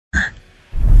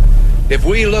if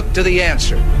we look to the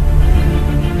answer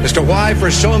as to why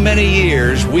for so many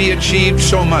years we achieved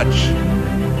so much,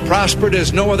 prospered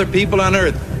as no other people on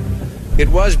earth, it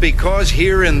was because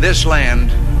here in this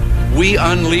land we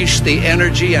unleashed the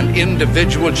energy and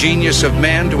individual genius of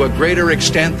man to a greater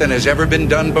extent than has ever been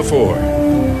done before.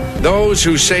 Those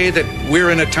who say that we're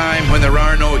in a time when there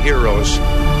are no heroes,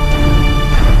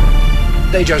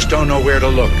 they just don't know where to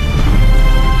look.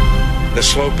 The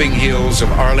sloping hills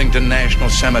of Arlington National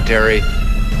Cemetery,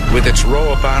 with its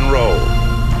row upon row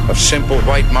of simple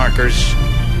white markers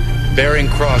bearing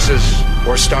crosses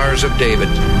or stars of David,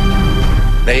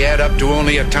 they add up to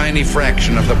only a tiny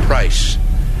fraction of the price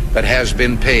that has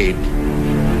been paid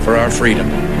for our freedom.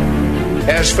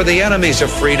 As for the enemies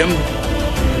of freedom,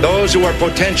 those who are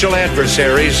potential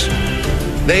adversaries,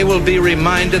 they will be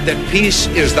reminded that peace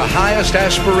is the highest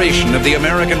aspiration of the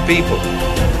American people.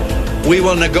 We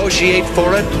will negotiate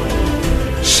for it,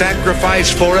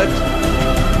 sacrifice for it.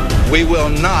 We will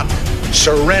not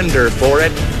surrender for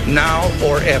it now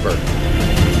or ever.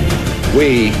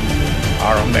 We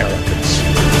are Americans.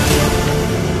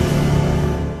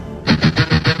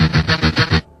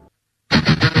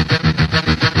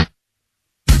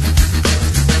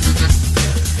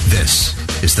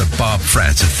 This is the Bob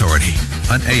Frantz Authority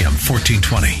on AM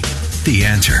 1420. The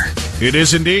Answer. It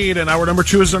is indeed, and hour number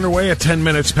 2 is underway at 10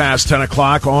 minutes past 10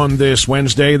 o'clock on this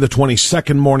Wednesday, the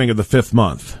 22nd morning of the 5th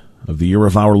month of the year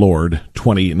of our Lord,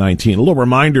 2019. A little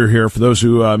reminder here for those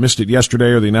who missed it yesterday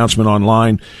or the announcement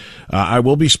online. I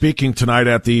will be speaking tonight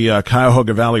at the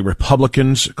Cuyahoga Valley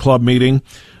Republicans Club meeting.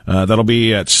 That'll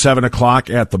be at 7 o'clock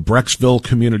at the Brecksville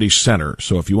Community Center.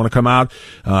 So if you want to come out,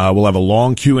 we'll have a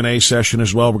long Q&A session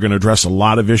as well. We're going to address a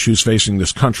lot of issues facing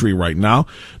this country right now.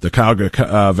 The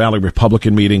Cuyahoga Valley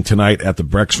Republican meeting tonight at the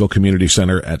Brecksville Community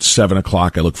Center at 7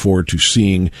 o'clock. I look forward to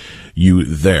seeing you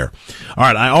there. All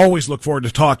right, I always look forward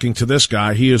to talking to this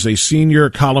guy. He is a senior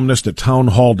columnist at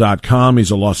townhall.com.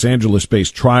 He's a Los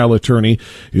Angeles-based trial attorney.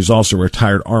 He's also a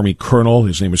retired Army colonel.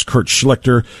 His name is Kurt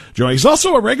Schlichter. He's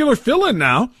also a regular fill-in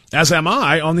now, as am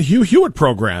I, on the Hugh Hewitt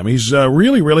program. He's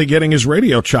really getting his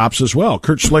radio chops as well.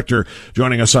 Kurt Schlichter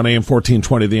joining us on AM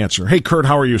 1420, The Answer. Hey, Kurt,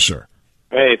 how are you, sir?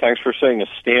 Hey, thanks for setting a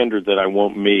standard that I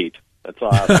won't meet. That's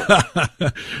awesome.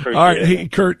 All right, hey,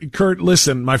 Kurt,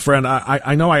 listen, my friend,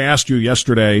 I know I asked you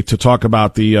yesterday to talk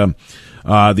about the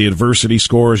adversity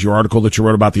scores, your article that you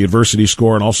wrote about the adversity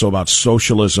score and also about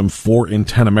socialism, 4 in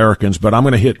 10 Americans. But I'm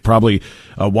going to hit probably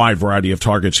a wide variety of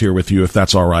targets here with you, if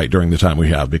that's all right, during the time we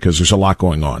have, because there's a lot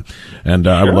going on. And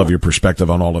I would love your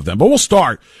perspective on all of them. But we'll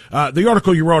start. The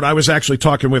article you wrote, I was actually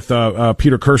talking with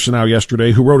Peter Kirsanow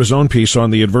yesterday, who wrote his own piece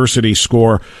on the adversity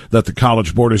score that the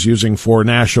College Board is using for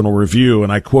national review.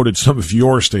 And I quoted some of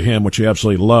yours to him, which he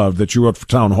absolutely loved, that you wrote for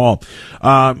Town Hall.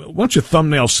 Why don't you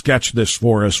thumbnail sketch this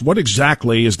for us? What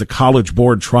exactly is the College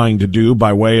Board trying to do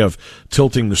by way of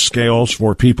tilting the scales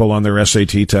for people on their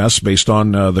SAT tests based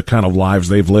on the kind of lives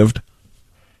they've lived?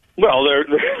 Well,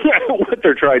 what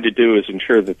they're trying to do is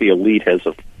ensure that the elite has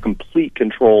a complete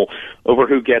control over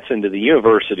who gets into the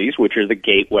universities, which are the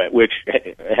gateway, which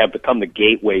have become the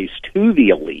gateways to the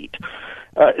elite.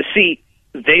 See,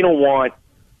 they don't want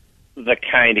the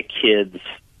kind of kids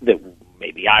that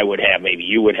maybe I would have, maybe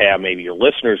you would have, maybe your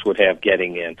listeners would have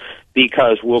getting in,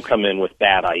 because we'll come in with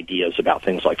bad ideas about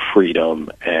things like freedom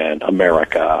and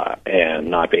America and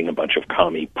not being a bunch of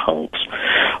commie punks.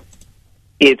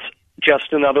 It's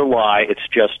just another lie. It's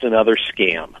just another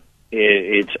scam.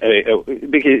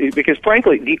 Because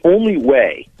frankly, the only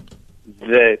way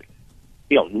that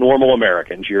normal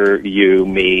Americans, you,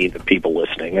 me, the people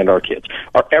listening, and our kids,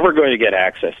 are ever going to get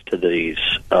access to these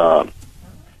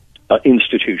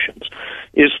institutions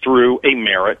is through a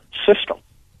merit system,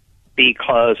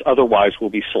 because otherwise we'll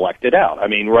be selected out. I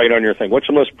mean, right on your thing, what's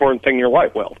the most important thing in your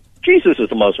life? Well, Jesus is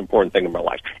the most important thing in my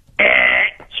life.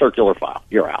 Circular file,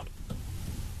 you're out.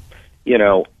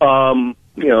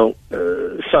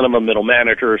 Son of a middle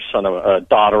manager, son of a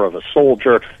daughter of a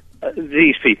soldier.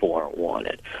 These people aren't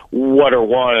wanted. What are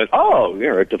wanted? Oh,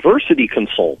 you're a diversity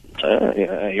consultant.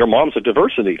 Your mom's a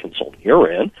diversity consultant. You're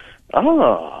in.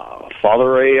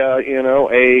 Father,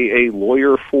 a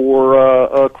lawyer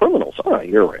for criminals.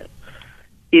 You're in.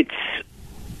 It's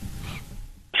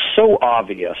so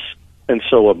obvious and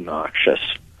so obnoxious,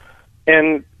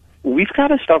 and we've got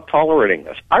to stop tolerating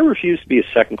this. I refuse to be a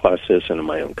second-class citizen in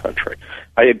my own country.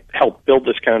 I helped build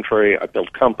this country. I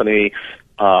built company.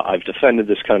 I've defended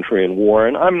this country in war,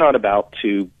 and I'm not about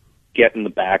to get in the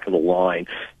back of the line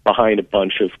behind a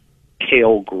bunch of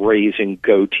kale-grazing,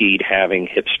 goateed-having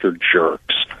hipster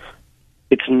jerks.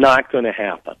 It's not going to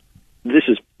happen. This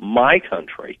is my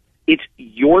country. It's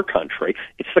your country.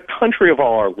 It's the country of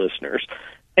all our listeners.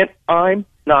 And I'm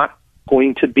not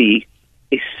going to be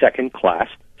a second-class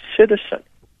citizen,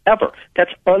 ever.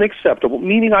 That's unacceptable,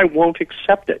 meaning I won't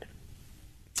accept it.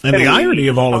 And the irony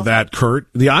of all of that, Kurt,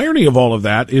 the irony of all of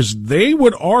that is they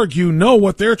would argue, no,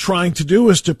 what they're trying to do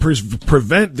is to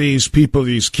prevent these people,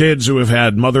 these kids who have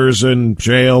had mothers in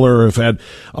jail or have had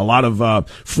a lot of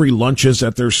free lunches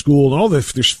at their school and all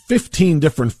this. There's 15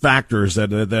 different factors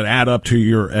that add up to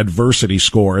your adversity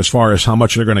score as far as how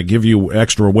much they're going to give you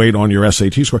extra weight on your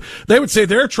SAT score. They would say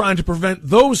they're trying to prevent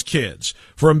those kids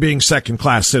from being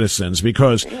second-class citizens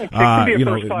because,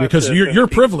 because you're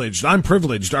privileged. I'm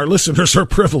privileged. Our listeners are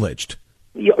privileged.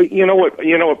 You know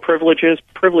what privilege is?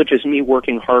 Privilege is me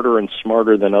working harder and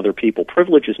smarter than other people.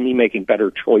 Privilege is me making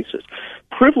better choices.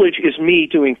 Privilege is me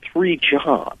doing 3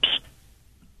 jobs.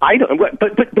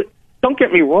 But don't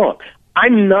get me wrong.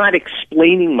 I'm not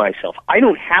explaining myself. I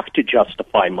don't have to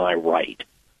justify my right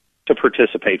to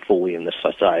participate fully in this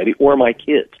society or my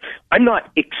kids. I'm not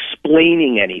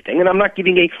explaining anything, and I'm not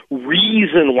giving a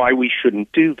reason why we shouldn't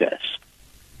do this.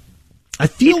 I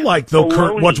feel like, though,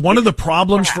 Kurt, what's one of the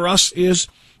problems for us is,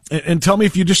 and tell me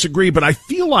if you disagree, but I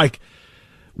feel like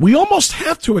we almost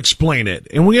have to explain it,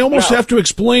 and we almost have to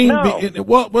explain.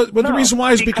 The reason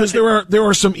why is because there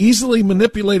are some easily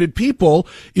manipulated people.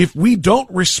 If we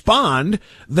don't respond,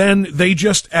 then they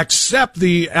just accept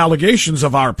the allegations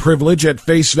of our privilege at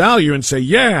face value and say,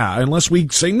 yeah, unless we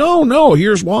say, no,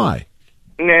 here's why.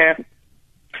 Nah.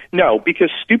 No, because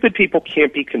stupid people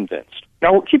can't be convinced.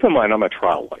 Now, keep in mind, I'm a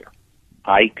trial lawyer.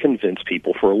 I convince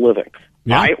people for a living.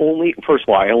 Yeah. First of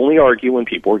all, I only argue when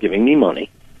people are giving me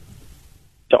money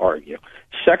to argue.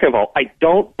 Second of all, I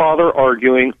don't bother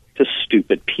arguing to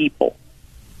stupid people.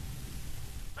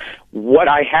 What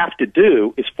I have to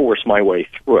do is force my way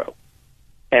through.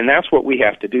 And that's what we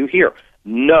have to do here.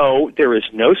 No, there is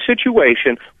no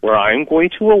situation where I'm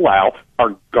going to allow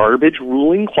our garbage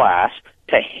ruling class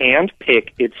to handpick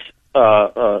its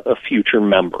future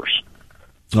members.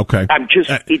 Okay.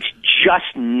 It's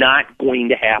just not going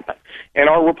to happen. And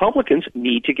our Republicans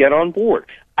need to get on board.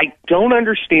 I don't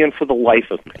understand for the life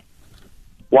of me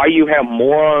why you have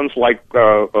morons like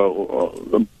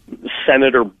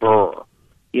Senator Burr,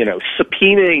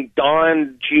 subpoenaing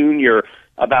Don Jr.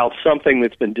 about something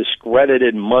that's been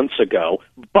discredited months ago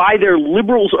by their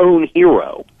liberals' own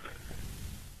hero.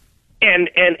 And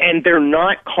they're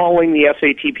not calling the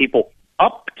SAT people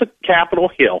up to Capitol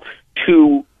Hill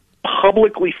to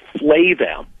publicly flay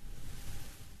them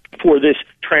for this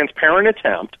transparent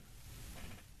attempt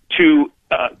to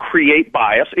create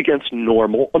bias against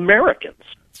normal Americans.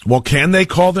 Well, can they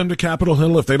call them to Capitol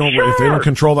Hill if they don't if they don't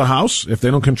control the House, if they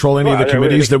don't control any of the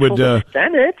committees that would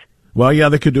Senate? Well, yeah,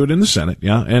 they could do it in the Senate,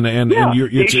 yeah, and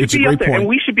it's a great point. And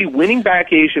we should be winning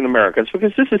back Asian Americans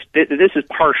because this is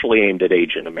partially aimed at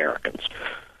Asian Americans,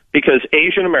 because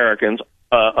Asian Americans,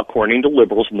 according to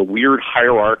liberals in the weird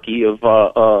hierarchy of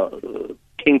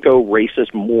pinko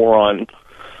racist moron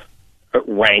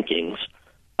rankings,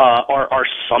 are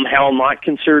somehow not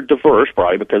considered diverse,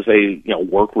 probably because they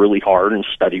work really hard and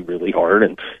study really hard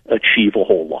and achieve a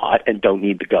whole lot and don't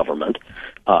need the government.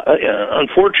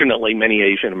 Unfortunately, many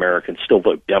Asian Americans still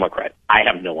vote Democrat. I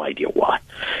have no idea why.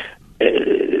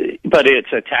 But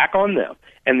it's an attack on them.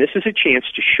 And this is a chance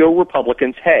to show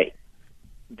Republicans, hey,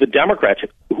 the Democrats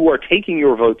who are taking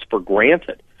your votes for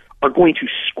granted are going to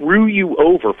screw you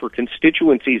over for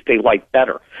constituencies they like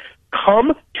better.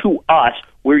 Come to us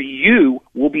where you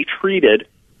will be treated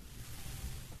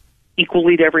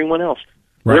equally to everyone else,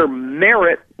 where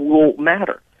merit will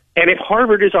matter. And if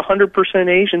Harvard is 100%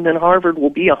 Asian, then Harvard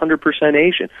will be 100%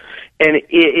 Asian. And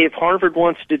if Harvard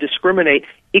wants to discriminate,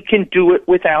 it can do it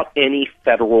without any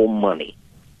federal money.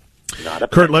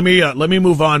 Kurt, let me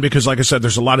move on because, like I said,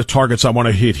 there's a lot of targets I want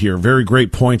to hit here. Very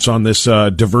great points on this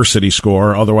diversity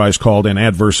score, otherwise called an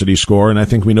adversity score, and I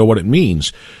think we know what it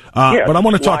means. But I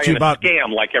want to talk to you about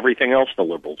scam like everything else the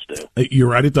liberals do. You're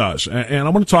right, it does. And I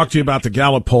want to talk to you about the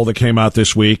Gallup poll that came out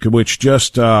this week, which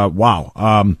just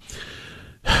wow.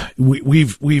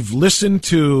 We've listened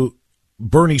to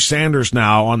Bernie Sanders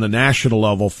now on the national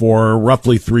level for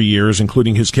roughly 3 years,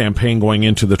 including his campaign going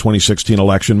into the 2016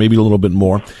 election, maybe a little bit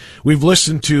more. We've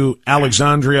listened to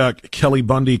Alexandria Kelly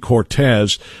Bundy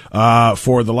Cortez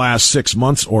for the last 6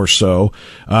 months or so.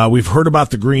 We've heard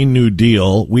about the Green New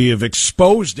Deal. We have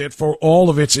exposed it for all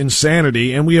of its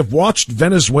insanity, and we have watched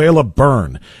Venezuela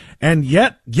burn. And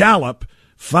yet Gallup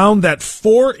found that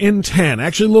 4 in 10,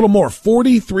 actually a little more,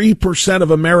 43%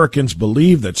 of Americans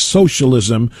believe that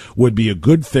socialism would be a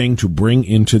good thing to bring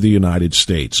into the United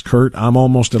States. Kurt, I'm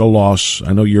almost at a loss.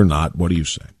 I know you're not. What do you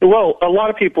say? Well, a lot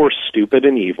of people are stupid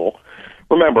and evil.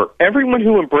 Remember, everyone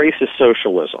who embraces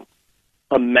socialism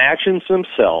imagines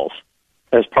themselves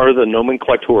as part of the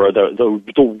nomenclatura,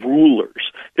 the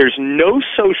rulers. There's no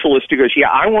socialist who goes, yeah,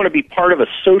 I want to be part of a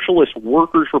socialist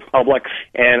workers' republic,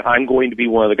 and I'm going to be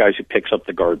one of the guys who picks up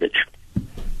the garbage.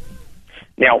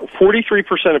 Now,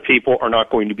 43% of people are not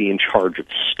going to be in charge of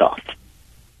stuff.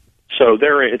 So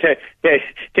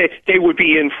they would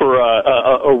be in for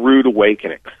a rude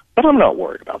awakening. But I'm not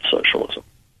worried about socialism.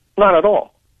 Not at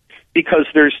all. Because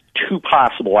there's two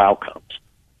possible outcomes.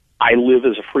 I live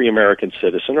as a free American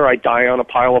citizen, or I die on a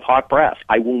pile of hot brass.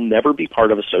 I will never be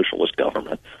part of a socialist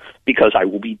government because I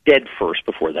will be dead first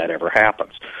before that ever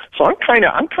happens. So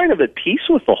I'm kind of at peace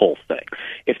with the whole thing.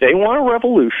 If they want a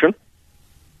revolution,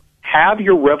 have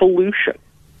your revolution.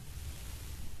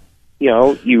 You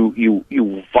know, you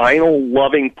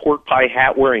vinyl-loving, pork pie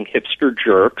hat-wearing hipster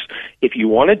jerks, if you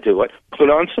want to do it,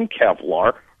 put on some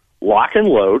Kevlar, lock and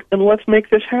load, and let's make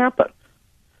this happen.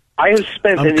 I have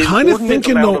spent an inordinate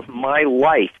amount of my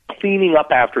life cleaning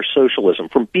up after socialism,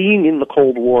 from being in the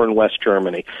Cold War in West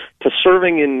Germany to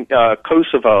serving in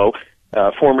Kosovo,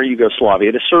 former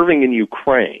Yugoslavia, to serving in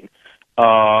Ukraine.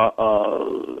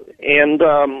 And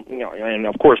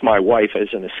of course my wife is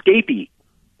an escapee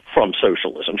from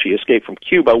socialism. She escaped from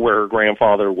Cuba, where her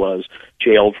grandfather was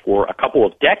jailed for a couple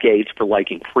of decades for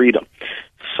liking freedom.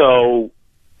 So,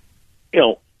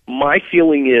 my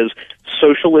feeling is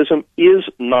socialism is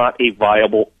not a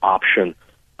viable option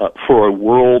for a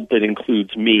world that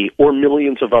includes me or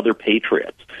millions of other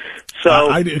patriots.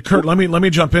 So, Kurt, let me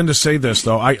jump in to say this,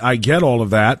 though. I get all of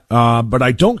that, but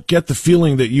I don't get the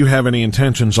feeling that you have any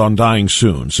intentions on dying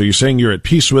soon. So you're saying you're at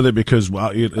peace with it because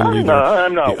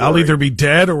I'll either be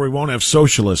dead or we won't have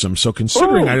socialism. So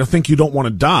considering I don't think you don't want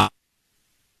to die.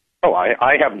 Oh,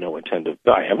 I have no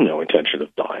intention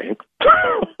of dying.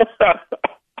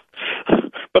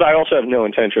 But I also have no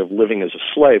intention of living as a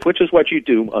slave, which is what you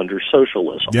do under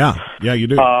socialism. Yeah, you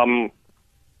do.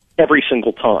 Every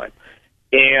single time.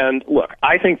 And look,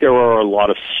 I think there are a lot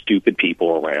of stupid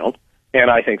people around, and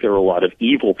I think there are a lot of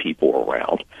evil people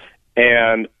around.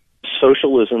 And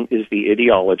socialism is the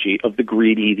ideology of the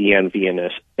greedy, the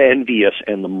envious, and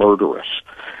the murderous.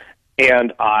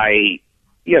 And I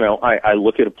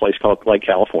look at a place called like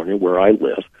California, where I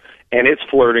live, and it's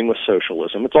flirting with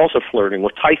socialism. It's also flirting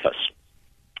with typhus.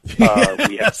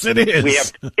 Yes, it is. We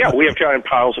have giant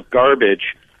piles of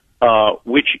garbage,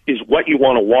 which is what you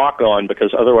want to walk on,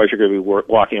 because otherwise you're going to be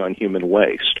walking on human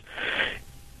waste.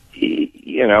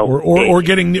 Or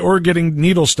getting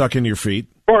needles stuck in your feet.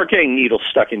 Or getting needles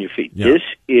stuck in your feet. Yeah. This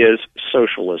is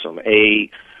socialism. And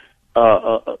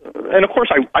of course,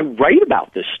 I write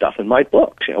about this stuff in my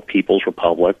books. People's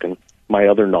Republic and my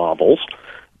other novels.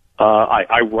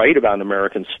 I write about an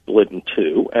American split in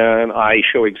two, and I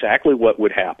show exactly what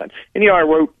would happen. And, I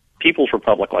wrote People's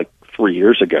Republic like 3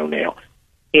 years ago now,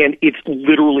 and it's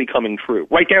literally coming true,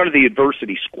 right down to the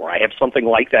adversity score. I have something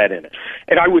like that in it.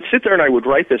 And I would sit there and I would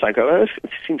write this. I go, this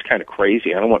seems kind of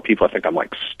crazy. I don't want people to think I'm,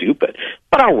 like, stupid.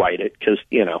 But I'll write it because,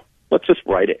 let's just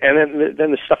write it. And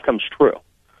then the stuff comes true.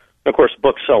 And, of course,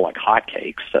 books sell like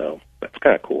hotcakes, so that's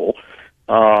kind of cool.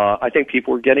 I think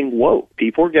people are getting woke.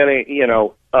 People are getting,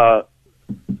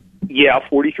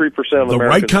 43% of the Americans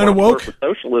right kind of woke for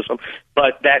socialism,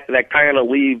 but that kind of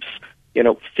leaves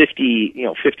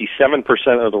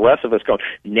 57% of the rest of us going,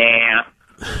 nah.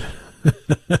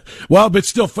 Well, but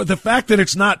still, for the fact that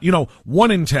it's not,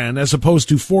 1 in 10 as opposed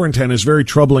to 4 in 10 is very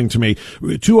troubling to me.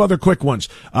 Two other quick ones.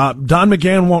 Don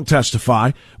McGahn won't testify.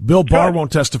 Bill Barr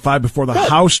won't testify before the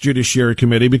House Judiciary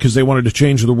Committee because they wanted to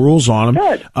change the rules on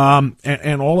him.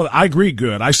 And all of I agree,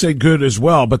 good. I say good as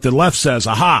well, but the left says,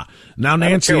 aha, now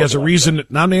Nancy has a reason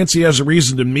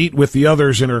to meet with the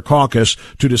others in her caucus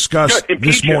to discuss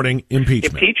this morning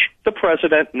impeachment. Impeach the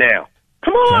president now.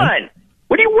 Come on. Okay.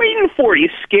 What are you waiting for? Are you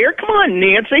scared? Come on,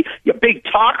 Nancy, you big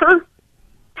talker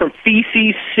from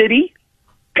Feces City.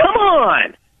 Come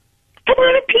on,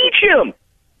 impeach him.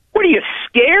 What are you,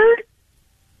 scared?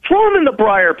 Throw him in the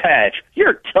briar patch.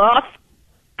 You're tough.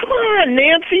 Come on,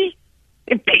 Nancy,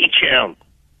 impeach him.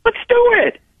 Let's do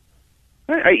it.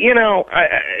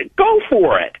 Go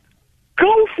for it.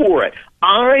 Go for it.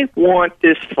 I want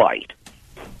this fight.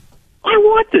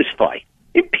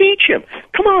 Impeach him.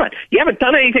 Come on. You haven't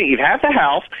done anything. You've had the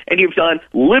House, and you've done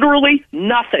literally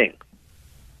nothing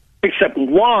except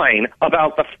whine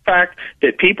about the fact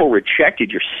that people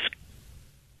rejected your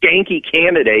skanky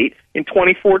candidate in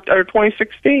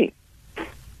 2016.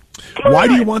 Why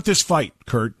do you want this fight,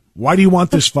 Kurt? Why do you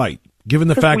want this fight? Given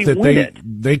the fact that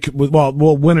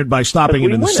we'll win it by stopping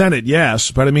it in the Senate,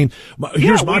 yes. But I mean,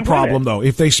 here's my problem, though.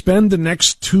 If they spend the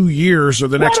next 2 years or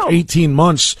the next 18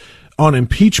 months on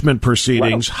impeachment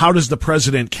proceedings, how does the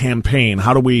president campaign?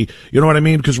 How do we, you know what I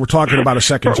mean? Because we're talking about a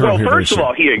second term here. Well, first of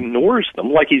all, he ignores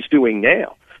them like he's doing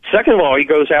now. Second of all, he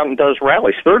goes out and does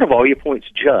rallies. Third of all, he appoints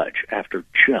judge after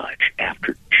judge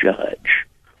after judge,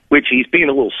 which he's being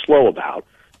a little slow about.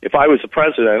 If I was the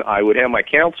president, I would have my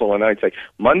counsel, and I'd say,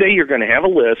 Monday you're going to have a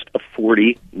list of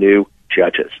 40 new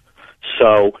judges.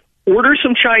 So order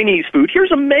some Chinese food.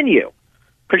 Here's a menu,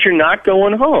 because you're not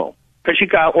going home, because you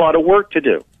got a lot of work to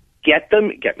do. Get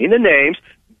me the names,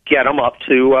 get them up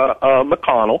to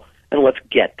McConnell, and let's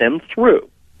get them through.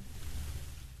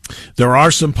 There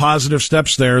are some positive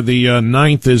steps there. The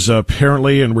ninth is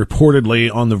apparently and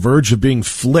reportedly on the verge of being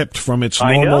flipped from its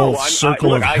normal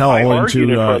circle of hell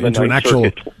into an actual...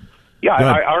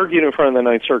 I argued in front of the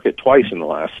Ninth Circuit twice in the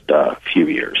last few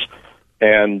years.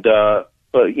 And,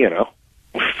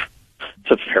 it's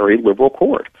a very liberal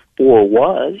court, or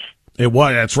was. It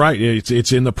was. That's right.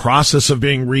 It's in the process of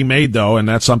being remade, though, and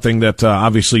that's something that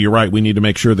obviously you're right. We need to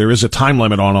make sure there is a time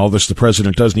limit on all this. The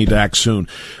president does need to act soon.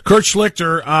 Kurt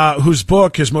Schlichter,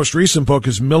 his most recent book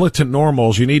is Militant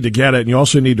Normals. You need to get it, and you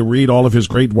also need to read all of his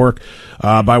great work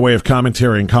by way of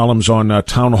commentary and columns on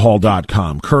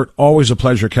townhall.com. Kurt, always a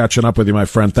pleasure catching up with you, my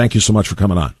friend. Thank you so much for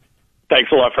coming on. Thanks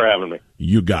a lot for having me.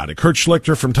 You got it. Kurt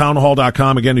Schlichter from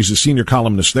townhall.com. Again, he's a senior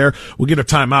columnist there. We'll get a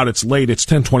timeout. It's late. It's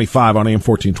 10:25 on AM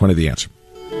 1420, The Answer.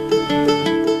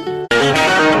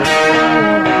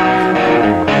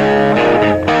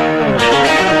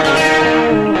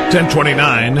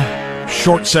 $10:29.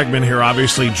 Short segment here,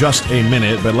 obviously, just a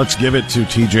minute, but let's give it to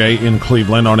TJ in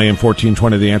Cleveland on AM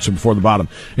 1420, The Answer, before the bottom.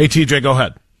 Hey, TJ, go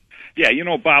ahead. Yeah,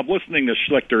 Bob, listening to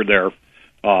Schlichter there,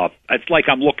 it's like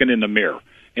I'm looking in the mirror.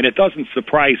 And it doesn't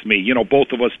surprise me,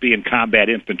 both of us being combat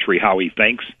infantry, how he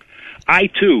thinks. I,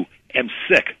 too, am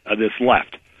sick of this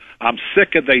left. I'm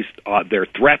sick of their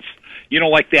threats.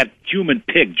 Like that human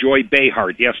pig, Joy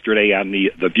Behar, yesterday on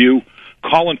The View,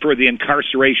 calling for the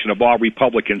incarceration of all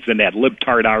Republicans in that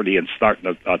libtard audience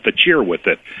starting to cheer with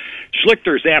it.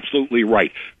 Schlichter's absolutely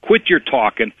right. Quit your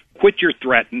talking. Quit your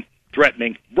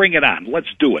threatening. Bring it on.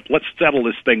 Let's do it. Let's settle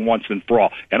this thing once and for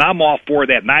all. And I'm all for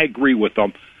that, and I agree with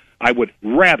them. I would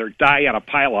rather die on a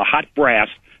pile of hot brass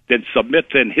than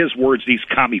submit to, in his words, these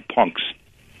commie punks.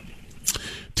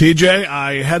 TJ,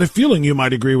 I had a feeling you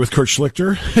might agree with Kurt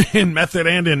Schlichter in method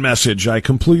and in message. I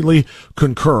completely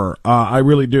concur. I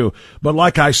really do. But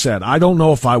like I said, I don't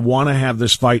know if I want to have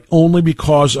this fight only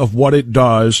because of what it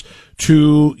does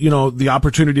to, the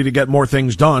opportunity to get more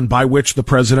things done by which the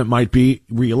president might be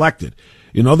reelected.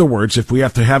 In other words, if we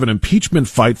have to have an impeachment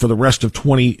fight for the rest of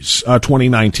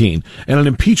 2019 and an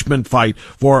impeachment fight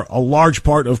for a large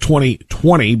part of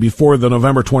 2020 before the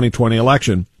November 2020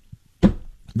 election,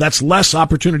 that's less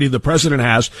opportunity the president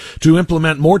has to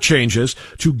implement more changes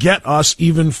to get us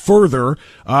even further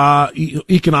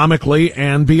economically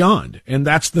and beyond. And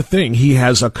that's the thing. He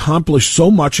has accomplished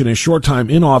so much in his short time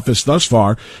in office thus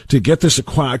far to get this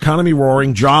economy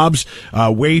roaring, jobs,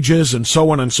 wages, and so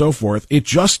on and so forth. It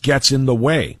just gets in the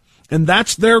way. And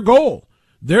that's their goal.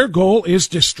 Their goal is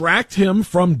distract him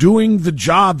from doing the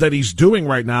job that he's doing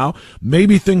right now.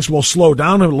 Maybe things will slow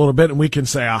down a little bit and we can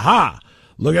say, aha,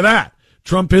 look at that.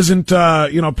 Trump isn't,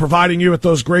 providing you with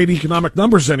those great economic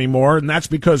numbers anymore, and that's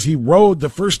because he rode the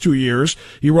first 2 years,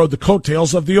 he rode the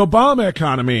coattails of the Obama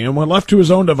economy, and when left to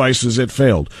his own devices, it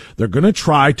failed. They're going to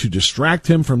try to distract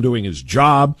him from doing his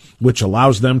job, which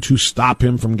allows them to stop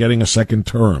him from getting a second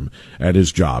term at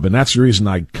his job, and that's the reason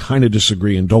I kind of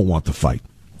disagree and don't want the fight.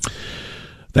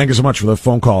 Thank you so much for the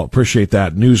phone call. Appreciate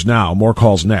that. News now. More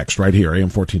calls next, right here, AM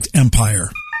 14. Empire.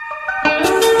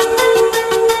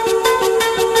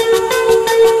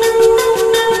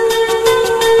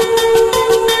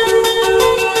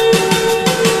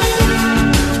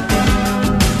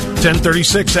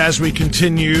 $10:36 as we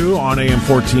continue on AM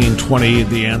 1420,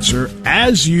 The Answer.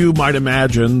 As you might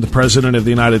imagine, the President of the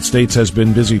United States has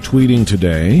been busy tweeting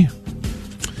today.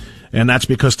 And that's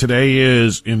because today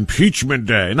is impeachment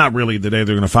day. Not really the day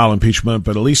they're going to file impeachment,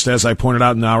 but at least as I pointed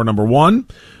out in hour number one,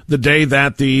 the day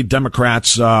that the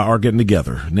Democrats are getting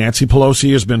together. Nancy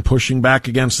Pelosi has been pushing back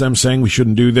against them, saying we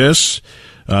shouldn't do this.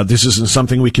 This isn't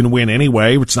something we can win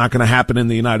anyway. It's not going to happen in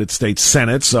the United States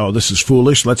Senate, so this is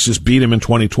foolish. Let's just beat him in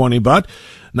 2020. But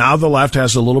now the left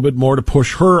has a little bit more to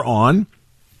push her on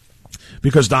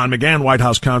because Don McGahn, White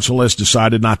House counsel, has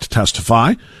decided not to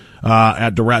testify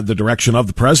at the direction of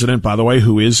the president, by the way,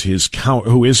 who is his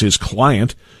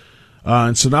client.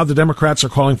 And so now the Democrats are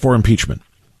calling for impeachment.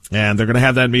 And they're going to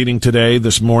have that meeting today,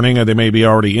 this morning, or they may be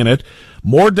already in it.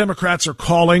 More Democrats are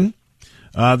calling.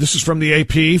 This is from the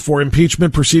AP for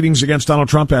impeachment proceedings against Donald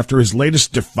Trump after his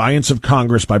latest defiance of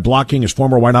Congress by blocking his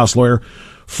former White House lawyer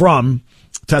from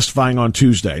testifying on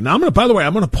Tuesday. Now, I'm going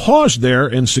to pause there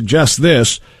and suggest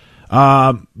this,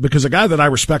 because a guy that I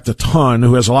respect a ton,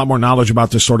 who has a lot more knowledge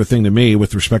about this sort of thing than me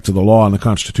with respect to the law and the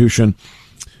Constitution,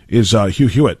 is Hugh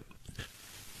Hewitt.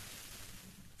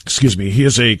 Excuse me. He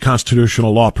is a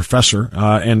constitutional law professor,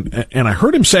 and I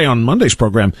heard him say on Monday's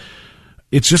program,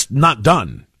 it's just not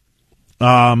done.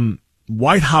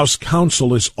 White House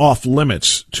counsel is off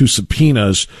limits to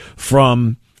subpoenas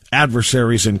from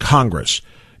adversaries in Congress.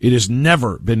 It has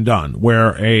never been done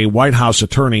where a White House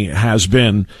attorney has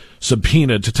been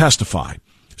subpoenaed to testify.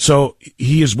 So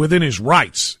he is within his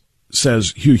rights,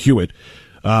 says Hugh Hewitt,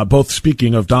 both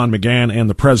speaking of Don McGahn and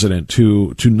the president,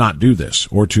 to not do this,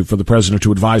 or for the president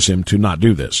to advise him to not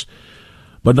do this.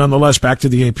 But nonetheless, back to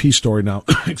the AP story now.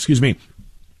 Excuse me.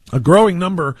 A growing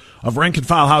number of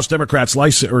rank-and-file House Democrats A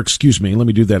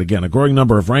growing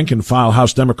number of rank-and-file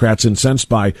House Democrats incensed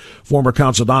by former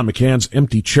counsel Don McGahn's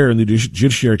empty chair in the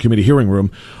Judiciary Committee hearing room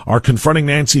are confronting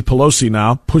Nancy Pelosi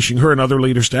now, pushing her and other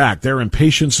leaders to act. Their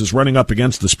impatience is running up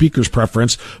against the Speaker's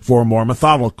preference for a more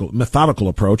methodical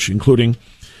approach, including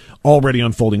already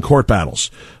unfolding court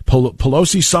battles.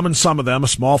 Pelosi summoned some of them, a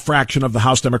small fraction of the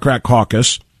House Democrat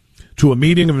caucus, to a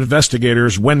meeting of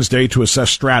investigators Wednesday to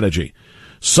assess strategy.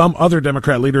 Some other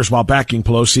Democrat leaders, while backing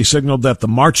Pelosi, signaled that the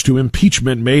march to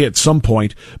impeachment may at some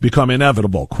point become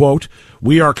inevitable. Quote,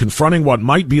 "We are confronting what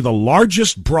might be the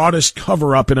largest, broadest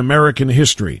cover-up in American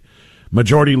history."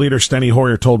 Majority Leader Steny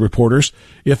Hoyer told reporters,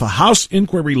 "If a House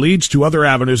inquiry leads to other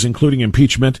avenues, including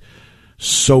impeachment,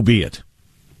 so be it."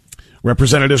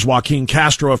 Representatives Joaquin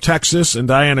Castro of Texas and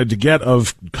Diana DeGette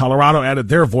of Colorado added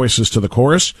their voices to the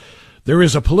chorus. "There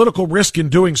is a political risk in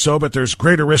doing so, but there's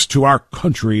greater risk to our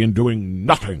country in doing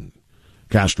nothing,"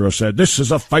 Castro said. "This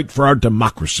is a fight for our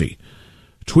democracy."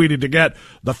 Tweeted DeGette,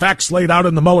 "The facts laid out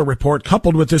in the Mueller report,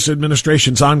 coupled with this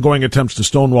administration's ongoing attempts to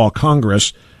stonewall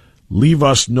Congress, leave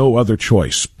us no other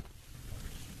choice."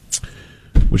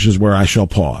 Which is where I shall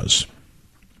pause.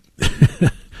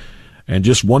 And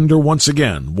just wonder once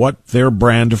again what their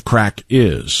brand of crack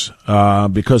is,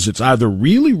 because it's either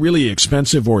really, really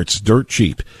expensive or it's dirt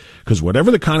cheap. Because whatever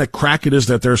the kind of crack it is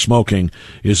that they're smoking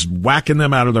is whacking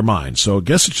them out of their minds. So I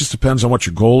guess it just depends on what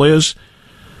your goal is.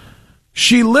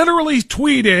 She literally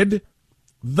tweeted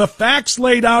the facts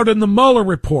laid out in the Mueller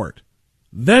report,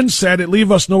 then said it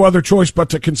leave us no other choice but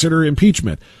to consider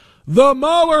impeachment. The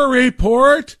Mueller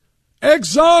report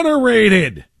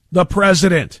exonerated the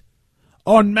president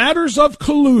on matters of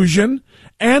collusion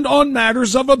and on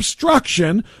matters of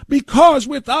obstruction, because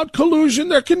without collusion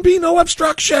there can be no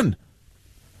obstruction.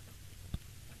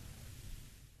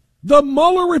 The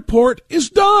Mueller report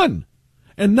is done,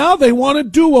 and now they want a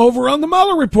do-over on the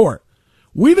Mueller report.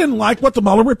 We didn't like what the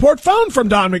Mueller report found from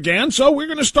Don McGahn, so we're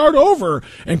going to start over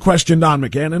and question Don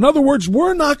McGahn. In other words,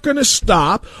 we're not going to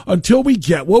stop until we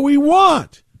get what we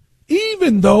want,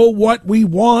 even though what we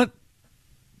want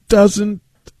doesn't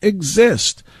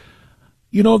exist.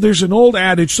 You know, there's an old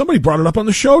adage, somebody brought it up on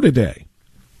the show today.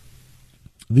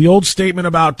 The old statement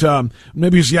about,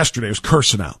 maybe it was yesterday, it was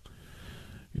Kursenau.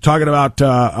 You're talking about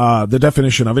the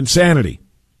definition of insanity.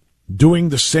 Doing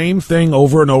the same thing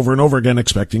over and over and over again,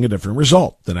 expecting a different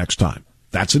result the next time.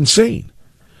 That's insane.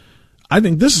 I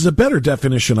think this is a better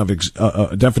definition of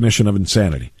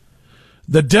insanity.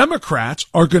 The Democrats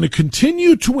are going to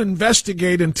continue to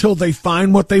investigate until they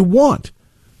find what they want.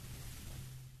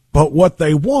 But what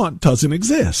they want doesn't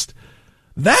exist.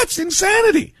 That's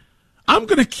insanity. I'm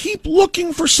going to keep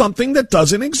looking for something that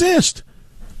doesn't exist.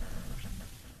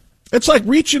 It's like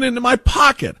reaching into my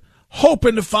pocket,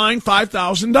 hoping to find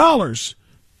 $5,000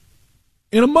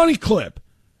 in a money clip,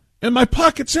 and my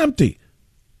pocket's empty.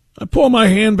 I pull my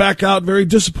hand back out, very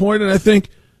disappointed. I think,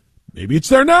 maybe it's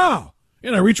there now.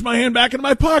 And I reach my hand back into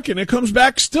my pocket, and it comes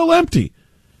back still empty.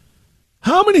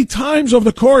 How many times over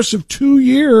the course of 2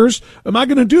 years am I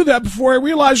going to do that before I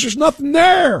realize there's nothing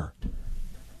there?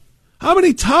 How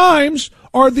many times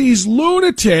are these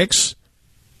lunatics,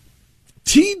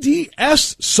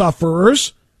 TDS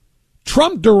sufferers,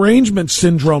 Trump derangement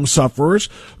syndrome sufferers,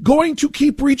 going to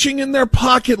keep reaching in their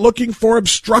pocket looking for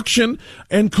obstruction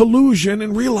and collusion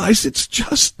and realize it's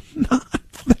just not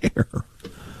there?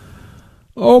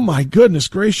 Oh my goodness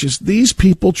gracious, these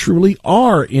people truly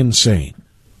are insane.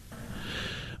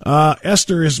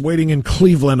 Esther is waiting in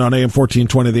Cleveland on AM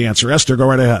 1420, The Answer. Esther, go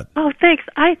right ahead. Oh, thanks.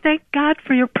 I thank God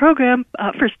for your program.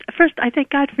 First, I thank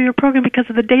God for your program because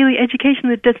of the daily education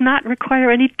that does not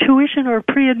require any tuition or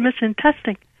pre-admission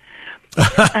testing.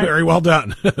 Very well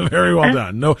done. Very well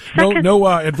done. No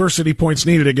adversity points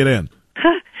needed to get in.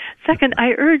 Second,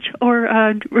 I urge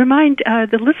or remind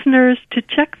the listeners to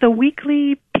check the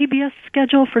weekly PBS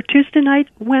schedule for Tuesday night,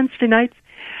 Wednesday nights,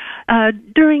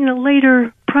 during the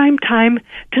later prime time.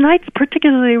 Tonight's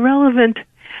particularly relevant.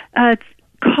 It's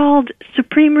called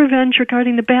Supreme Revenge,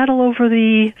 regarding the battle over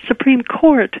the Supreme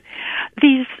Court.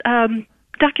 These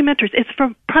documentaries, it's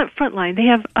from Frontline. They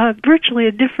have virtually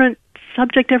a different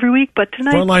subject every week, but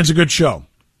tonight... Frontline's a good show.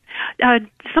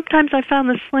 Sometimes I found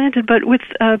this slanted, but with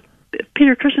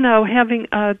Peter Kirsanow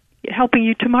helping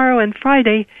you tomorrow and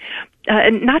Friday,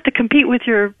 and not to compete with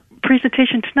your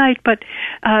presentation tonight, but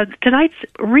tonight's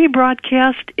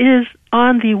rebroadcast is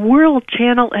on the World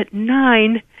Channel at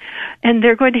 9, and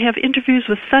they're going to have interviews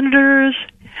with senators,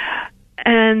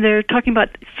 and they're talking about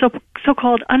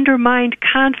so-called undermined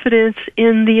confidence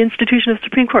in the institution of the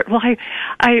Supreme Court. Well,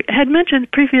 I had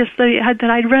mentioned previously that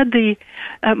I'd read the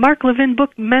Mark Levin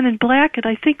book, Men in Black, and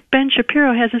I think Ben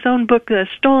Shapiro has his own book,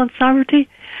 Stolen Sovereignty.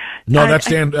 No, that's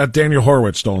Daniel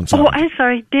Horowitz, Stolen Sovereignty. Oh, I'm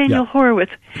sorry, Daniel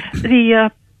Horowitz.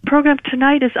 The program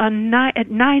tonight is at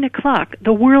 9 o'clock,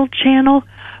 the World Channel,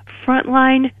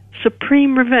 Frontline,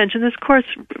 Supreme Revenge. And this, of course,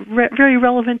 very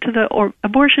relevant to the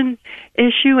abortion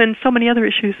issue and so many other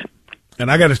issues. And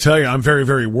I got to tell you, I'm very,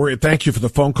 very worried. Thank you for the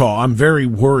phone call. I'm very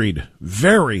worried,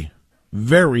 very,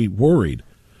 very worried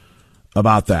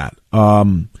about that.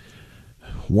 One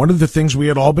of the things we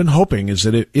had all been hoping is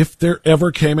that if there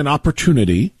ever came an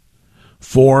opportunity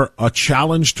for a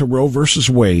challenge to Roe versus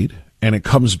Wade, and it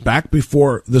comes back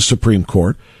before the Supreme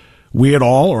Court, we had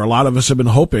all, or a lot of us have been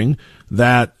hoping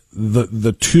that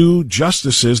the two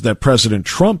justices that President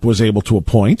Trump was able to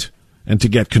appoint and to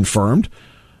get confirmed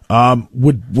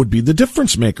would be the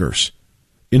difference makers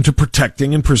into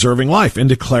protecting and preserving life and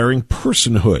declaring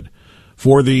personhood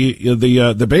for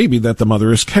the baby that the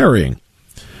mother is carrying.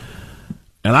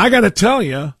 And I got to tell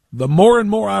you, the more and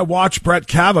more I watch Brett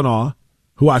Kavanaugh,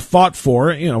 who I fought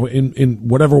for, in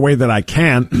whatever way that I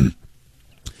can,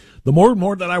 the more and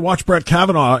more that I watch Brett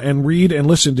Kavanaugh and read and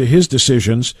listen to his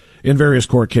decisions in various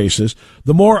court cases,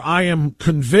 the more I am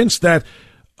convinced that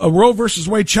a Roe versus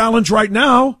Wade challenge right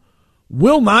now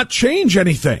will not change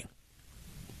anything.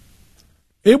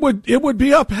 It would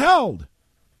be upheld,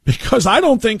 because I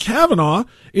don't think Kavanaugh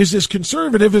is as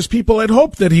conservative as people had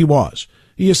hoped that he was.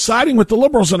 He is siding with the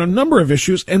liberals on a number of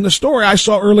issues, and the story I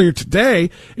saw earlier today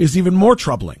is even more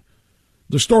troubling.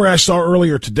 The story I saw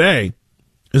earlier today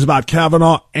is about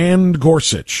Kavanaugh and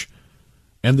Gorsuch,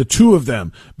 and the two of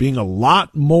them being a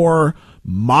lot more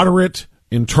moderate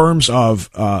in terms of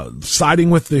siding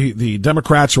with the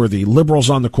Democrats or the liberals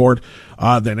on the court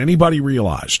than anybody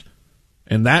realized.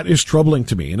 And that is troubling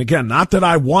to me. And again, not that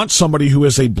I want somebody who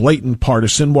is a blatant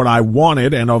partisan. What I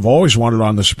wanted, and I've always wanted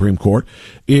on the Supreme Court,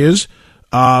 is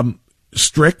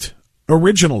strict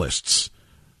originalists,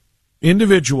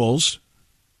 individuals,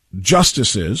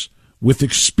 justices with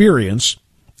experience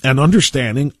and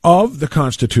understanding of the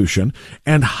Constitution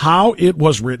and how it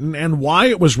was written and why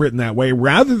it was written that way,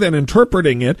 rather than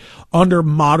interpreting it under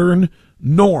modern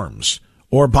norms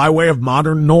or by way of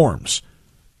modern norms.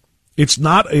 It's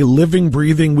not a living,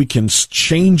 breathing, we can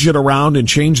change it around and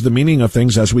change the meaning of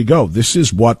things as we go. This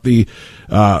is what the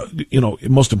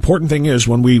most important thing is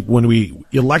when we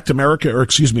elect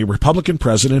Republican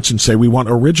presidents and say we want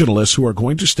originalists who are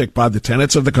going to stick by the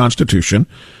tenets of the Constitution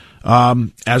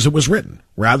as it was written,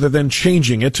 rather than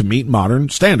changing it to meet modern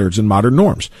standards and modern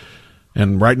norms.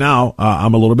 And right now,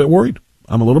 I'm a little bit worried.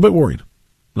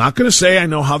 Not going to say I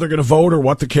know how they're going to vote or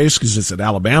what the case, because is it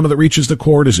Alabama that reaches the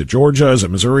court? Is it Georgia? Is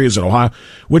it Missouri? Is it Ohio?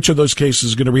 Which of those cases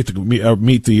is going to reach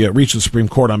the Supreme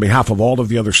Court on behalf of all of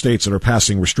the other states that are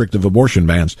passing restrictive abortion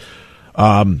bans?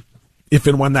 If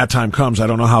and when that time comes, I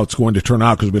don't know how it's going to turn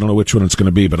out, because we don't know which one it's going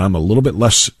to be, but I'm a little bit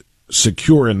less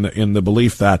secure in the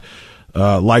belief that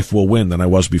life will win than I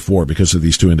was before because of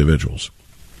these two individuals.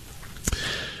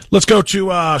 Let's go to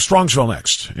Strongsville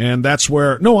next, and that's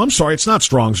where... No, I'm sorry, it's not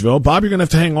Strongsville. Bob, you're going to have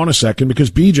to hang on a second,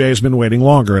 because BJ has been waiting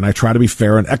longer, and I try to be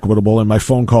fair and equitable in my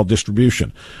phone call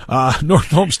distribution. North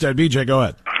Homestead, BJ, go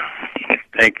ahead.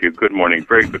 Thank you. Good morning.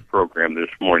 Very good program this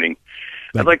morning.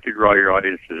 I'd like to draw your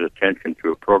audience's attention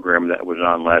to a program that was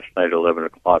on last night, 11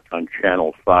 o'clock, on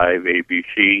Channel 5,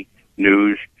 ABC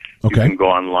News. Okay. You can go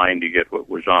online to get what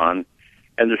was on.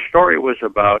 And the story was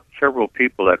about several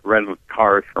people that rented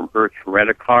cars from Hertz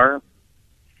Rent-A-Car,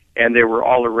 and they were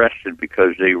all arrested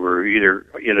because they were either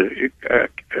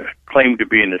claimed to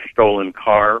be in a stolen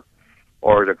car,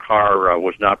 or the car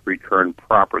was not returned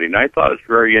properly. And I thought it was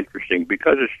very interesting,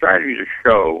 because it's starting to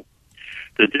show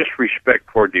the disrespect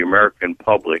toward the American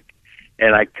public,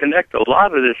 and I connect a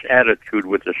lot of this attitude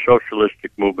with the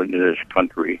socialistic movement in this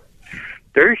country.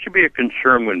 There used to be a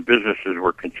concern when businesses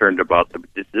were concerned about the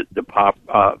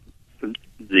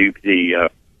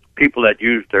people that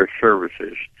used their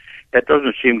services. that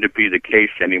doesn't seem to be the case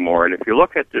anymore. And if you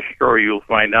look at this story, you'll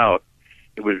find out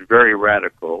it was very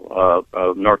radical.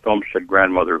 North Olmsted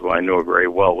grandmother, who I know very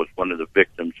well, was one of the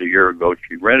victims a year ago.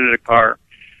 She rented a car,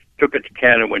 took it to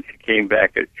Canada. When she came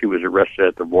back, she was arrested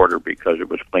at the border because it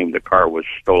was claimed the car was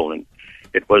stolen.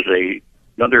 It was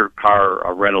another car,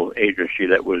 a rental agency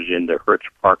that was in the Hertz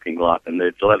parking lot, and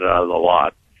they let it out of the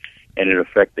lot. And in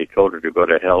effect, they told her to go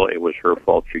to hell. It was her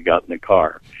fault she got in the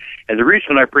car. And the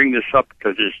reason I bring this up,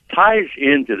 because this ties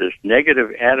into this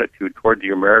negative attitude toward the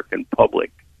American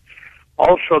public.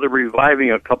 Also, the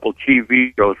reviving a couple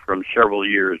TV shows from several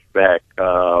years back.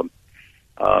 And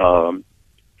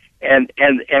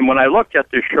when I looked at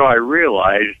this show, I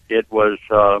realized it was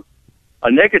a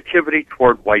negativity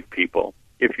toward white people.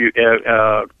 If you,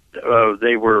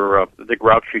 they were the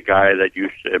grouchy guy that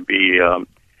used to be.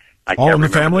 I All can't in the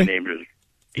remember Family? The name.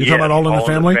 You're talking about All in the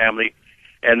Family?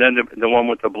 And then the one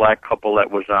with the black couple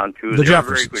that was on too. The They were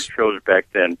Jeffersons. very good shows back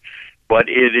then. But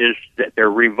it is that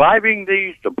they're reviving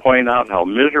these to point out how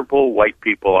miserable white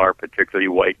people are, particularly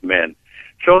white men.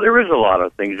 So there is a lot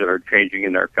of things that are changing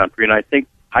in our country, and I think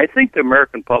the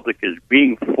American public is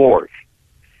being forced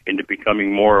into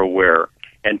becoming more aware.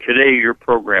 And today, your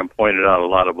program pointed out a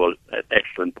lot of those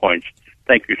excellent points.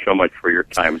 Thank you so much for your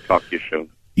time. Talk to you soon.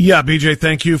 Yeah, BJ,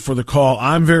 thank you for the call.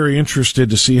 I'm very interested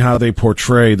to see how they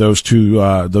portray those two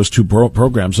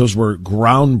programs. Those were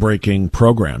groundbreaking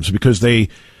programs because they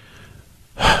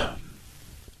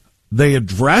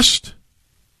addressed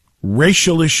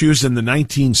racial issues in the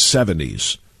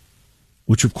 1970s,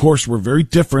 which of course were very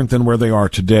different than where they are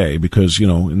today because,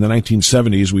 in the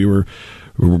 1970s we were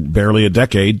barely a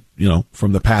decade,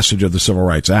 from the passage of the Civil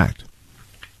Rights Act.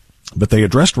 But they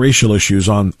addressed racial issues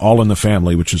on All in the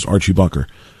Family, which is Archie Bunker,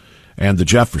 and the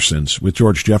Jeffersons with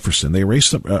George Jefferson. They raised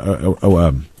some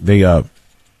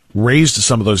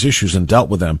of those issues and dealt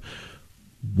with them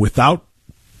without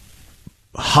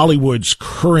Hollywood's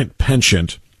current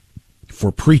penchant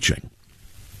for preaching,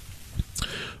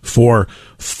 for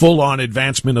full-on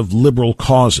advancement of liberal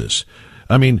causes.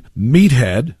 I mean,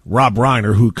 Meathead, Rob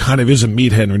Reiner, who kind of is a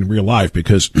meathead in real life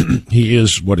because he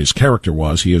is what his character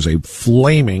was. He is a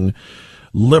flaming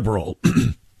liberal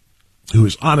who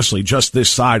is honestly just this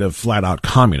side of flat-out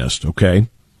communist, okay?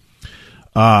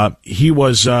 He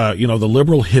was, the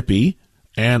liberal hippie,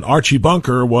 and Archie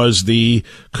Bunker was the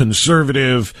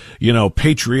conservative,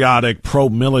 patriotic,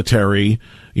 pro-military,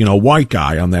 white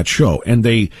guy on that show. And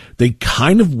they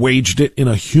kind of waged it in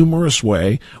a humorous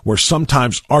way where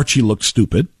sometimes Archie looked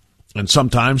stupid and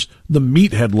sometimes the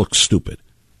meathead looked stupid.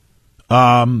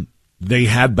 They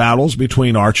had battles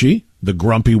between Archie, the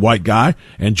grumpy white guy,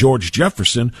 and George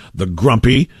Jefferson, the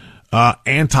grumpy,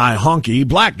 anti-honky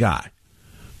black guy.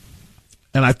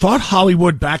 And I thought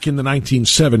Hollywood back in the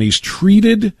 1970s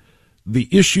treated the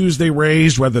issues they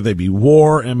raised, whether they be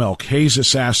war, MLK's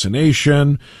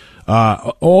assassination,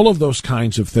 all of those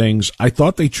kinds of things. I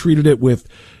thought they treated it with,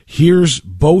 here's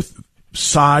both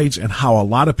sides and how a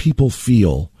lot of people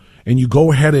feel. And you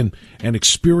go ahead and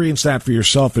experience that for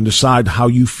yourself and decide how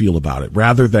you feel about it,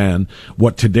 rather than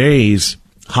what today's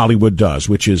Hollywood does,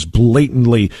 which is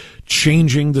blatantly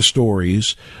changing the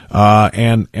stories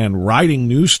and writing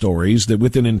news stories that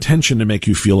with an intention to make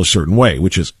you feel a certain way,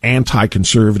 which is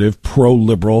anti-conservative,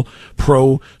 pro-liberal,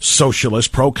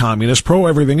 pro-socialist, pro-communist,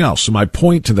 pro-everything else. So my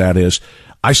point to that is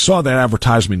I saw that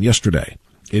advertisement yesterday.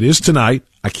 It is tonight.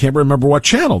 I can't remember what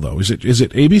channel, though. Is it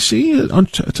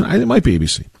ABC? Tonight? It might be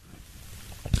ABC.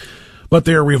 But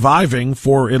they're reviving,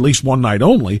 for at least one night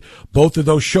only, both of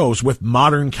those shows with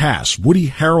modern casts. Woody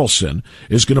Harrelson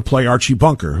is going to play Archie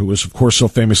Bunker, who was, of course, so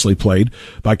famously played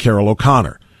by Carol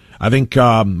O'Connor. I think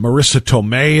Marissa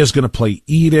Tomei is going to play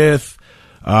Edith.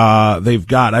 They've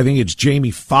got, I think it's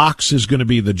Jamie Foxx is going to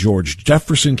be the George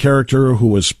Jefferson character, who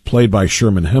was played by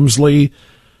Sherman Hemsley.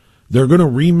 They're going to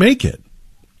remake it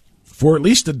for at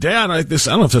least a day. I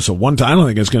don't know if it's a one-time. I don't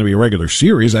think it's going to be a regular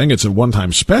series. I think it's a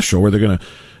one-time special where they're going to,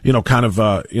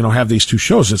 have these two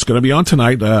shows. It's going to be on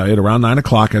tonight at around 9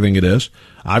 o'clock, I think it is.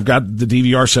 I've got the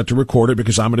DVR set to record it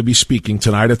because I'm going to be speaking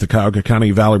tonight at the Cuyahoga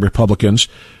County Valley Republicans.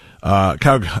 Let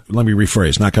me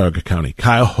rephrase, not Cuyahoga County,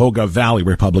 Cuyahoga Valley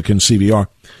Republicans, CVR,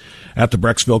 at the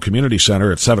Brecksville Community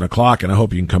Center at 7 o'clock, and I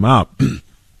hope you can come out.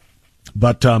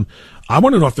 But I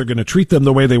want to know if they're going to treat them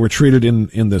the way they were treated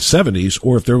in the 70s,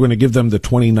 or if they're going to give them the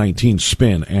 2019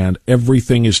 spin, and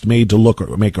everything is made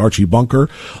to make Archie Bunker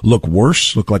look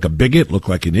worse, look like a bigot, look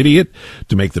like an idiot,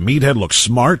 to make the meathead look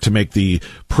smart, to make make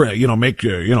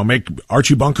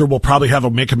Archie Bunker will probably have a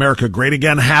Make America Great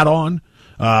Again hat on.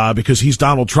 because he's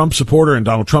Donald Trump supporter, and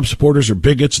Donald Trump supporters are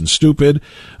bigots and stupid.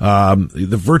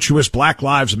 The virtuous Black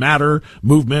Lives Matter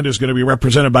movement is going to be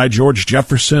represented by George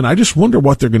Jefferson. I just wonder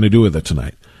what they're going to do with it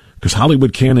tonight, because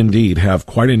Hollywood can indeed have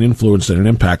quite an influence and an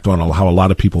impact on how a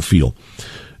lot of people feel.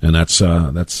 And that's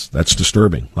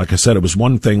disturbing. Like I said, it was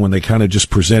one thing when they kind of just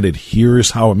presented,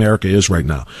 here's how America is right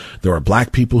now. There are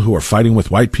black people who are fighting with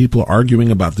white people,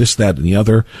 arguing about this, that, and the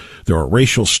other. There are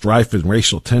racial strife and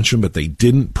racial tension, but they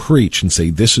didn't preach and say,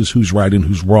 this is who's right and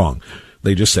who's wrong.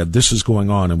 They just said, this is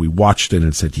going on, and we watched it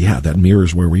and said, yeah, that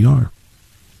mirrors where we are.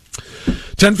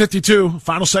 10:52,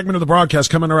 final segment of the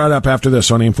broadcast coming right up after this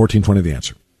on AM 1420 The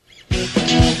Answer.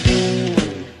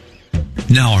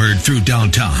 Now heard through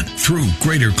downtown, through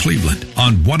Greater Cleveland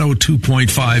on 102.5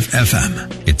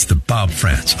 FM. It's the Bob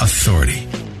France Authority.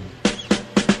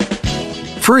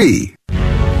 Free.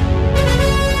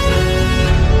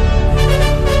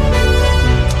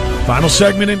 Final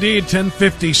segment indeed,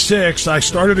 10:56. I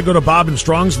started to go to Bob in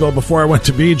Strongsville before I went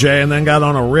to BJ, and then got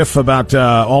on a riff about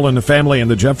All in the Family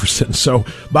and the Jeffersons. So,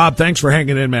 Bob, thanks for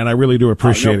hanging in, man. I really do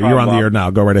appreciate it. You're on the air now.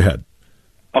 Go right ahead.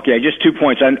 Okay, just 2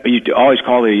 points. You always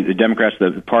call the Democrats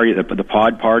the party, the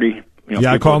pod party. You know,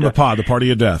 yeah, I call them the pod, the party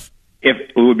of death. If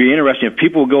it would be interesting if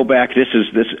people go back.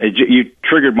 You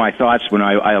triggered my thoughts when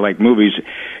I like movies.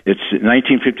 It's a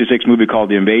 1956 movie called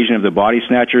The Invasion of the Body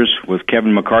Snatchers with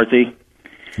Kevin McCarthy.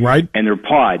 Right. And they're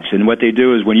pods, and what they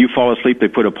do is when you fall asleep, they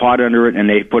put a pod under it, and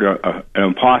they put an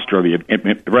imposter of you.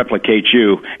 It replicates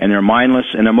you, and they're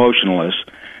mindless and emotionless.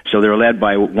 So they're led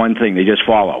by one thing; they just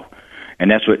follow. And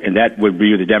that would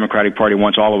be what the Democratic Party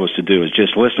wants all of us to do, is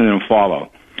just listen and follow.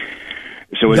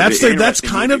 So that's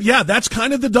kind of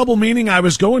the double meaning I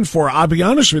was going for. I'll be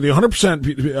honest with you,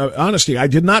 100% honesty. I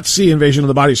did not see Invasion of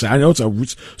the Body Snatchers. I know it's a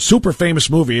super famous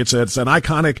movie. It's an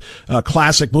iconic,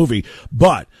 classic movie,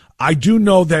 but I do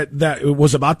know that it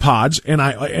was about pods, and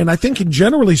I think,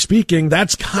 generally speaking,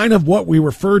 that's kind of what we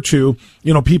refer to,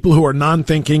 people who are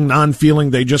non-thinking, non-feeling,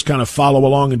 they just kind of follow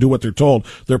along and do what they're told,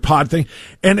 their pod thing.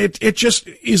 And it just,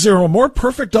 is there a more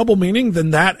perfect double meaning than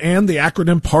that and the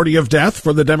acronym Party of Death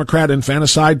for the Democrat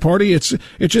Infanticide Party? It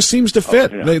just seems to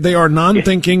fit. Oh, yeah. They are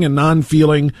non-thinking and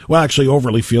non-feeling, well, actually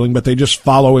overly feeling, but they just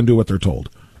follow and do what they're told.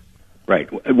 Right.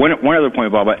 One other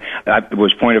point, Bob, that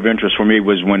was point of interest for me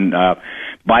was when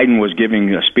Biden was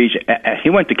giving a speech. He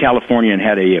went to California and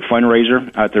had a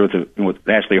fundraiser out there with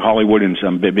actually Hollywood and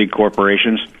some big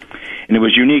corporations, and it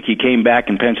was unique. He came back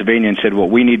in Pennsylvania and said,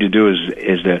 "What we need to do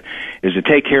is to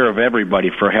take care of everybody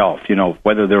for health,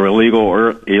 whether they're illegal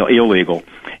or illegal."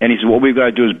 And he said, "What we've got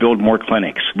to do is build more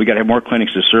clinics. We got to have more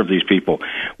clinics to serve these people."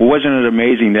 Well, wasn't it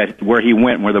amazing that where he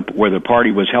went, where the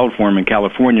party was held for him in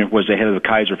California, was the head of the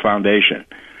Kaiser Foundation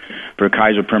for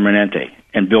Kaiser Permanente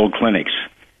and build clinics.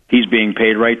 He's being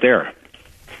paid right there.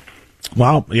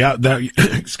 Wow. Yeah.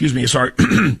 Excuse me. Sorry.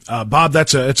 Bob,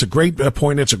 it's a great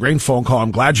point. It's a great phone call.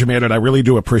 I'm glad you made it. I really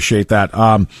do appreciate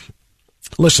that.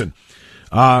 Listen,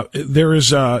 there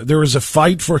is a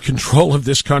fight for control of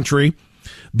this country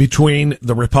between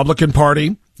the Republican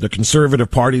Party, the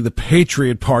Conservative Party, the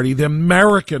Patriot Party, the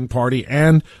American Party,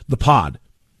 and the POD,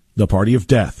 the Party of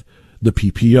Death, the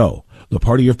PPO, the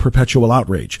Party of Perpetual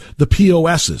Outrage, the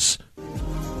POSs,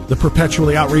 the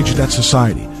Perpetually Outraged Debt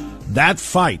Society. That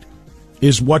fight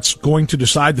is what's going to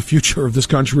decide the future of this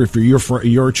country for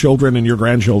your children and your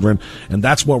grandchildren, and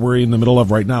that's what we're in the middle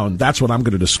of right now, and that's what I'm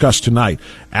going to discuss tonight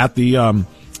at the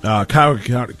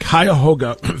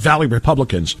Cuyahoga Valley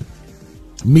Republicans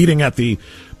meeting at the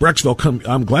Brecksville.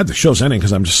 I'm glad the show's ending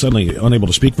because I'm just suddenly unable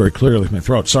to speak very clearly with my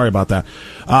throat. Sorry about that.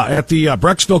 At the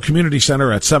Brecksville Community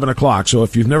Center at 7 o'clock. So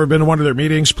if you've never been to one of their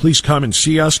meetings, please come and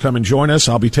see us. Come and join us.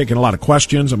 I'll be taking a lot of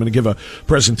questions. I'm going to give a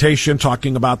presentation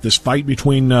talking about this fight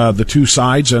between the two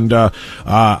sides. And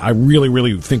I really,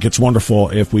 really think it's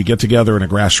wonderful if we get together in a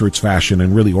grassroots fashion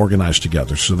and really organize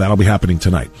together. So that'll be happening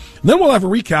tonight. And then we'll have a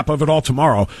recap of it all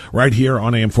tomorrow right here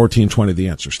on AM 1420 The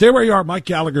Answer. Stay where you are. Mike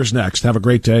Gallagher's next. Have a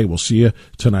great day. We'll see you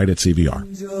tonight at CVR.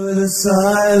 Enjoy the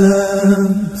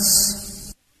silence.